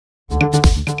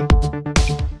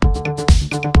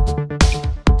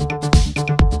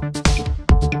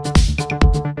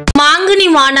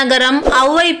மாநகரம்,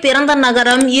 ஔவை பிறந்த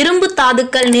நகரம், இரும்பு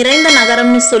தாதுக்கள் நிறைந்த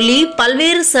நகரம்னு சொல்லி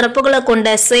பல்வேறு சிறப்புகளை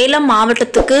கொண்ட சேலம்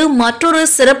மாவட்டத்துக்கு மற்றொரு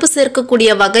சிறப்பு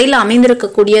சேர்க்கக்கூடிய வகையில்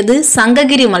அமைந்திருக்கக்கூடியது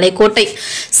சங்ககிரி மலைக்கோட்டை.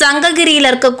 சங்ககிரியில்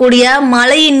இருக்கக்கூடிய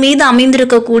மலையின் மீது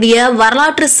அமைந்திருக்கக்கூடிய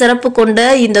வரலாற்று சிறப்பு கொண்ட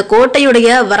இந்த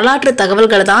கோட்டையுடைய வரலாற்று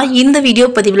தகவல்களை தான் இந்த வீடியோ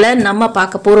பதிவில் நம்ம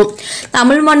பார்க்க போறோம்.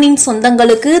 தமிழ் மண்ணின்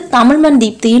சொந்தங்களுக்கு தமிழ் மண்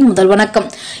தீப்தியின் முதல் வணக்கம்.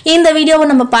 இந்த வீடியோவை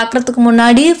நம்ம பார்க்கறதுக்கு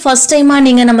முன்னாடி ஃபர்ஸ்ட் டைமா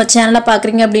நீங்க நம்ம சேனலை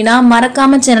பார்க்குறீங்க அப்படின்னா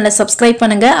மறக்காம சேனலை சப்ஸ்கிரைப்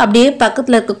பண்ணுங்க. அப்படியே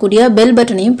பக்கத்தில் இருக்கக்கூடிய பெல்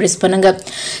பட்டனையும் பிரஸ் பண்ணுங்க.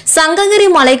 சங்ககிரி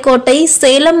மலைக்கோட்டை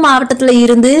சேலம் மாவட்டத்தில்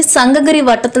இருந்து சங்ககிரி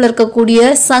வட்டத்தில் இருக்கக்கூடிய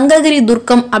சங்ககிரி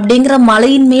துர்க்கம் அப்படிங்கிற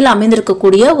மலையின் மேல்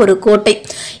அமைந்திருக்கக்கூடிய ஒரு கோட்டை.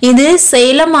 இது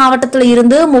சேலம் மாவட்டத்தில்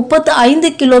இருந்து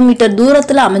 35 கிலோமீட்டர்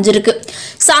தூரத்தில் அமைஞ்சிருக்கு.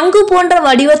 சங்கு போன்ற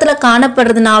வடிவத்துல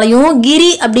காணப்படுறதுனாலையும் கிரி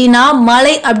அப்படின்னா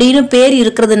மலை அப்படின்னு பேர்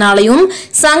இருக்கிறதுனாலையும்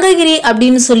சங்ககிரி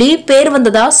அப்படின்னு சொல்லி பேர்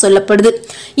வந்ததா சொல்லப்படுது.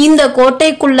 இந்த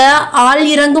கோட்டைக்குள்ள ஆள்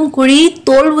இறங்கும் குழி,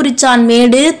 தோல் உரிச்சான்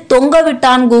மேடு, தொங்க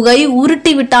விட்டான் குகை,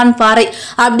 உருட்டி விட்டான் பாறை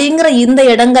அப்படிங்கிற இந்த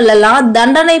இடங்கள் எல்லாம்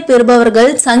தண்டனை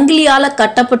பெறுபவர்கள் சங்கிலியால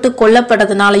கட்டப்பட்டு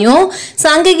கொல்லப்பட்டதுனாலையும்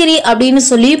சங்ககிரி அப்படின்னு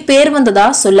சொல்லி பேர் வந்ததா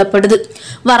சொல்லப்படுது.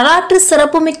 வரலாற்று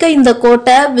சிறப்புமிக்க இந்த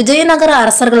கோட்டை விஜயநகர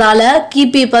அரசர்களால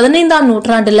கிபி 15ஆம்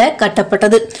நூற்றாண்டுல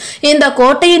கட்டப்பட்டது. இந்த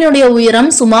கோட்டையினுடைய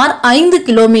உயரம் சுமார் 5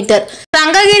 கிலோமீட்டர்.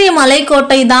 சங்ககிரி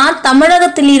மலைக்கோட்டை தான்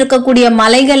தமிழகத்தில் இருக்கக்கூடிய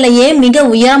மலைகள்லயே மிக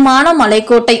உயரமான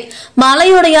மலைக்கோட்டை.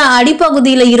 மலையுடைய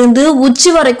அடிப்பகுதியில இருந்து உச்சி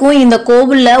வரைக்கும் இந்த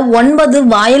கோவில்ல 9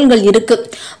 வாயில்கள் இருக்கு.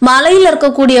 மலையில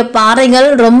இருக்கக்கூடிய பாறைகள்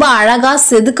ரொம்ப அழகா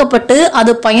செதுக்கப்பட்டு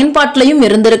அது பயன்பாட்டிலையும்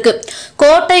இருந்திருக்கு.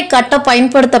 கோட்டை கட்ட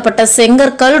பயன்படுத்தப்பட்ட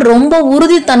செங்கற்கள் ரொம்ப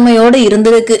உறுதித்தன்மையோடு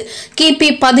இருந்திருக்கு. கிபி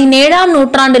 17ஆம்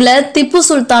நூற்றாண்டுல திப்பு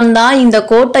சுல்தான் தான் இந்த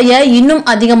கோட்டையை இன்னும்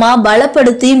அதிகமா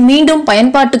பலப்படுத்தி மீண்டும்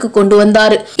பயன்பாட்டுக்கு கொண்டு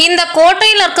வந்தாரு. இந்த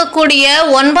கோட்டையில் இருக்கக்கூடிய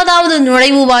 9வது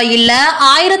நுழைவு வாயில்ல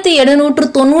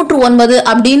 1799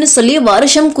 அப்படின்னு சொல்லி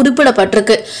வருஷம்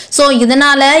குறிப்பிடப்பட்டிருக்கு. சோ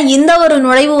இதனால இந்த ஒரு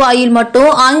நுழைவு வாயில் மட்டும்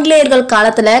ஆங்கிலேயர்கள்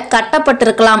காலத்துல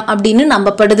கட்டப்பட்டிருக்கலாம் அப்படின்னு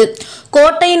நம்பப்படுது.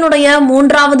 கோட்டையினுடைய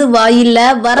 3வது வாயில்ல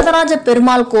வரதராஜ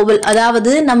பெருமாள் கோவில்,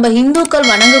 அதாவது நம்ம இந்துக்கள்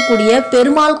வணங்கக்கூடிய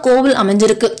பெருமாள் கோவில்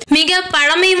அமைஞ்சிருக்கு. மிக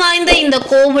பழமை வாய்ந்த இந்த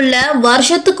கோவில்ல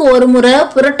வருஷத்துக்கு ஒரு முறை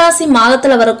புரட்டாசி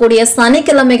மாதத்துல வரக்கூடிய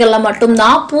சனிக்கிழமைகள்ல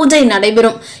மட்டும்தான் பூஜை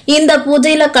நடைபெறும். இந்த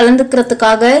பூஜையில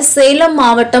கலந்துக்கிறதுக்காக சேலம்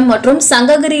மாவட்டம் மற்றும்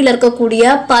சங்ககிரியில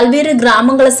இருக்கக்கூடிய பல்வேறு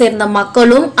கிராமங்களை சேர்ந்த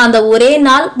மக்களும் அந்த ஒரே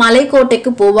நாள்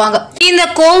மலைக்கோட்டைக்கு போவாங்க. இந்த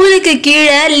கோவிலுக்கு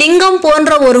கீழே லிங்கம்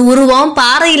போன்ற ஒரு உருவம்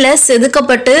பாறையில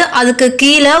செதுக்கப்பட்டு அதுக்கு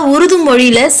கீழே உருது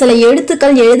மொழியில சில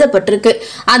எழுத்துக்கள் எழுதப்பட்டிருக்கு.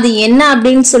 அது என்ன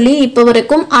அப்படின்னு சொல்லி இப்ப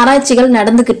வரைக்கும் ஆராய்ச்சிகள்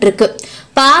நடந்துகிட்டு இருக்கு.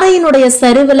 பாறையினுடைய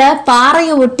சரிவுல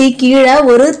பாறையை ஒட்டி கீழே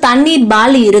ஒரு தண்ணீர்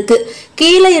பாலி இருக்கு.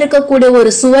 கீழே இருக்கக்கூடிய ஒரு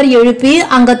சுவர் எழுப்பி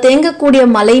அங்க தேங்கக்கூடிய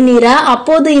மழை நீரை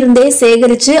அப்போது இருந்தே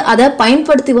சேகரிச்சு அதை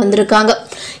பயன்படுத்தி வந்திருக்காங்க.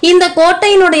 இந்த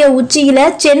கோட்டையினுடைய உச்சியில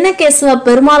சென்னகேசவ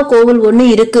பெருமாள் கோவில் ஒண்ணு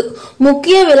இருக்கு.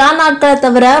 முக்கிய விழா நாட்களை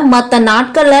தவிர மற்ற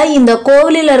நாட்கள்ல இந்த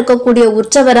கோவிலில் இருக்கக்கூடிய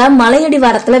உற்சவரை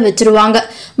மலையடிவாரத்துல வச்சிருவாங்க.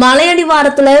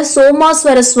 மலையடிவாரத்துல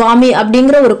சோமாஸ்வர சுவாமி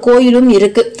அப்படிங்கிற ஒரு கோயிலும்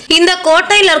இருக்கு. இந்த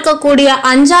கோட்டையில இருக்கக்கூடிய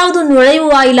 5வது நுழைவு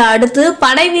வாயில அடுத்து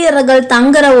படை வீரர்கள்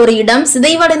தங்குற ஒரு இடம்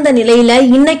சிதைவடைந்த நிலையில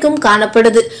இன்னைக்கும்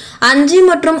காணப்படுது. 5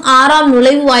 மற்றும் 6ஆம்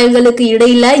நுழைவு வாயில்களுக்கு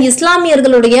இடையில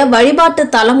இஸ்லாமியர்களுடைய வழிபாட்டு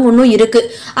தலம் ஒன்னும் இருக்கு.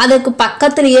 அதுக்கு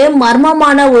பக்கத்திலேயே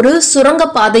மர்மமான ஒரு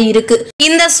சுரங்கப்பாதை இருக்கு.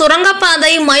 இந்த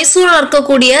சுரங்கப்பாதை மைசூர்ல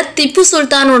இருக்கக்கூடிய திப்பு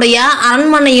சுல்தானுடைய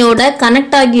அரண்மனையோட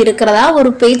கனெக்ட் ஆகி இருக்கிறதா ஒரு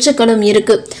பேச்சுக்களும்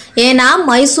இருக்கு. ஏன்னா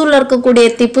மைசூர்ல இருக்கக்கூடிய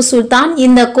திப்பு சுல்தான்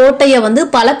இந்த கோட்டையை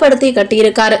பலப்படுத்தி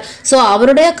கட்டியிருக்காரு. சோ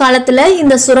அவருடைய காலத்துல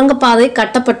இந்த சுரங்கப்பாதை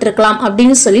கட்டப்பட்டிருக்கலாம்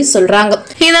அப்படின்னு சொல்லி சொல்றாங்க.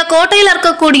 இந்த கோட்டையில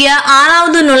இருக்கக்கூடிய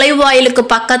 6வது நுழைவு வாயிலுக்கு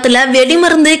பக்கத்துல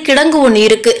வெடிமருந்து கிடங்கு ஒண்ணு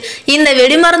இருக்கு. இந்த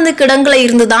வெடிமருந்து கிடங்குல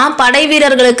இருந்துதான் படை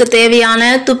வீரர்களுக்கு தேவையான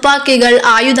துப்பாக்கிகள்,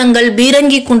 ஆயுதங்கள்,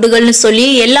 பீரங்கி குண்டுகள்னு சொல்லி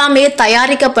எல்லாமே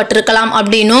தயாரிக்கப்பட்டிருக்கலாம்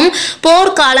அப்படின்னும்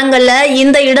போர்க்காலங்கள்ல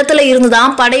இந்த இடத்துல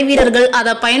இருந்துதான் படை வீரர்கள்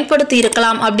அதை பயன்படுத்தி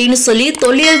இருக்கலாம் அப்படின்னு சொல்லி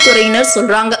தொல்லியல் துறையினர்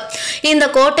சொல்றாங்க. இந்த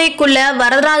கோட்டைக்குள்ள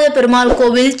வரதராஜ பெருமாள்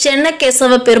கோவில்,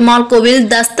 சென்னகேசவ பெருமாள் கோவில்,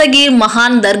 தஸ்தகீர்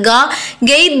மகான் தர்கா,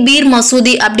 கெய்த் பீர்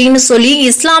மசூதி அப்படின்னு சொல்லி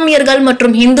இஸ்லாமியர்கள்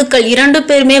மற்றும் இந்துக்கள் 2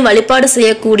 பேருமே வழிபாடு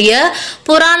செய்யக்கூடிய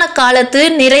புராண காலத்து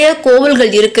நிறைய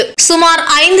கோவில்கள் இருக்கு. சுமார்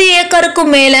 5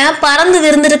 ஏக்கருக்கும் மேல பறந்து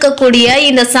விருந்திருக்கக்கூடிய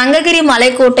இந்த சங்ககிரி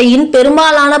மலைக்கோட்டையின்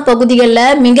பெரும்பாலான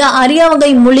பகுதிகளில் மிக அரிய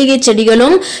வகை மூலிகை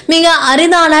செடிகளும் மிக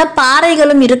அரிதான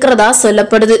பாறைகளும் இருக்கிறதா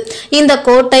சொல்லப்படுது. இந்த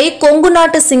கோட்டை கொங்கு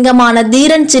நாட்டு சிங்கமான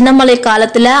தீரன் சின்ன சின்னமலை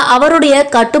காலத்துல அவருடைய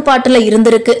கட்டுப்பாட்டுல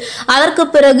இருந்திருக்கு. அதற்கு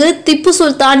பிறகு திப்பு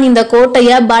சுல்தான் இந்த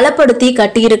கோட்டையை பலப்படுத்தி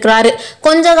கட்டியிருக்கிறாரு.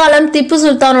 கொஞ்ச காலம் திப்பு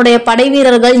சுல்தானுடைய படை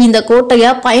வீரர்கள் இந்த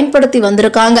கோட்டையை பயன்படுத்தி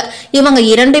வந்திருக்காங்க. இவங்க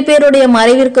 2 பேருடைய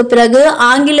மறைவிற்கு பிறகு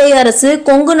ஆங்கிலேய அரசு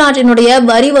கொங்கு நாட்டினுடைய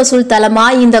வரி வசூல் தலமா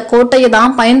இந்த கோட்டையை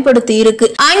தான் பயன்படுத்தி இருக்கு.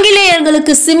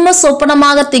 ஆங்கிலேயர்களுக்கு சிம்ம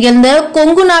சொப்பனமாக திகழ்ந்த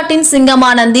கொங்கு நாட்டின்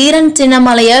சிங்கமான தீரன்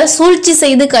சின்னமலையை சூழ்ச்சி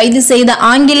செய்து கைது செய்த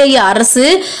ஆங்கிலேய அரசு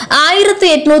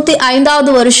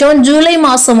 1805 வருஷம் ஜூலை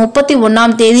மாசம்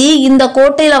 31ஆம் தேதி இந்த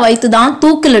கோட்டையில வைத்துதான்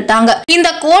தூக்கிலிட்டாங்க. இந்த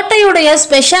கோட்டையுடைய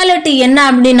ஸ்பெஷாலிட்டி என்ன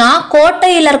அப்படின்னா,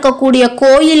 கோட்டையில இருக்கக்கூடிய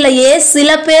கோயிலையே சில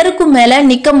பேருக்கு மேல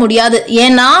நிக்க முடியாது.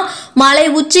 ஏன்னா மலை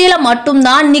உச்சியில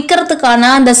மட்டும்தான் நிக்கிறதுக்கான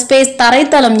அந்த ஸ்பேஸ்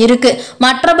தரைத்தளம் இருக்கு.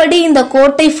 மற்றபடி இந்த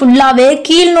கோட்டை ஃபுல்லாவே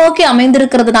கீழ் நோக்கி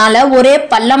அமைந்திருக்கிறதுனால ஒரே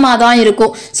பள்ளமா தான்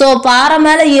இருக்கும். சோ பாறை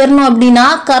மேல ஏறணும் அப்படின்னா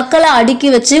கற்களை அடுக்கி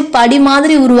வச்சு படி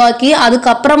மாதிரி உருவாக்கி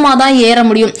அதுக்கப்புறமா தான் ஏற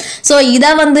முடியும். சோ இத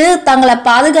தங்களை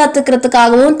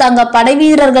பாதுகாத்துக்கிறதுக்காகவும் தங்க படை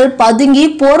வீரர்கள் பதுங்கி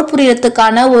போர்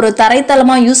புரியறதுக்கான ஒரு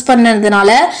தரைத்தளமா யூஸ்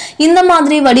பண்ணதுனால இந்த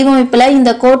மாதிரி வடிவமைப்புல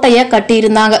இந்த கோட்டையை கட்டி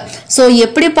இருந்தாங்க. சோ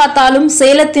எப்படி பார்த்தாலும்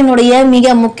சேலத்தினுடைய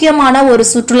மிக முக்கியமான ஒரு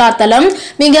சுற்றுலா தலம்,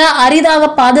 மிக அரிதாக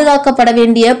பாதுகாக்கப்பட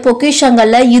வேண்டிய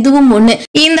பொக்கிஷங்கள்ல இதுவும் ஒண்ணு.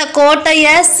 இந்த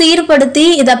கோட்டையை சீர்படுத்தி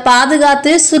இதை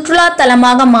பாதுகாத்து சுற்றுலா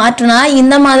தலமாக மாற்றினா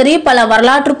இந்த மாதிரி பல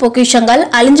வரலாற்று பொக்கிஷங்கள்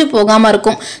அழிஞ்சு போகாம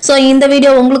இருக்கும். சோ இந்த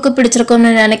வீடியோ உங்களுக்கு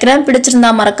பிடிச்சிருக்கும்னு நினைக்கிறேன்.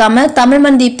 பிடிச்சிருந்தா மறக்காம தமிழ்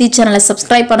மண் தீப்தி சேனலை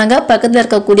சப்ஸ்கிரைப் பண்ணுங்க. பக்கத்துல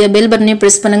இருக்கக்கூடிய பெல் பட்டனையும்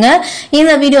பிரஸ் பண்ணுங்க.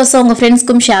 இந்த வீடியோஸை உங்க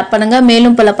ஃப்ரெண்ட்ஸ்க்கும் ஷேர் பண்ணுங்க.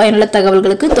 மேலும் பல பயனுள்ள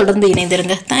தகவல்களுக்கு தொடர்ந்து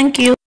இணைந்திருங்க. தேங்க்யூ.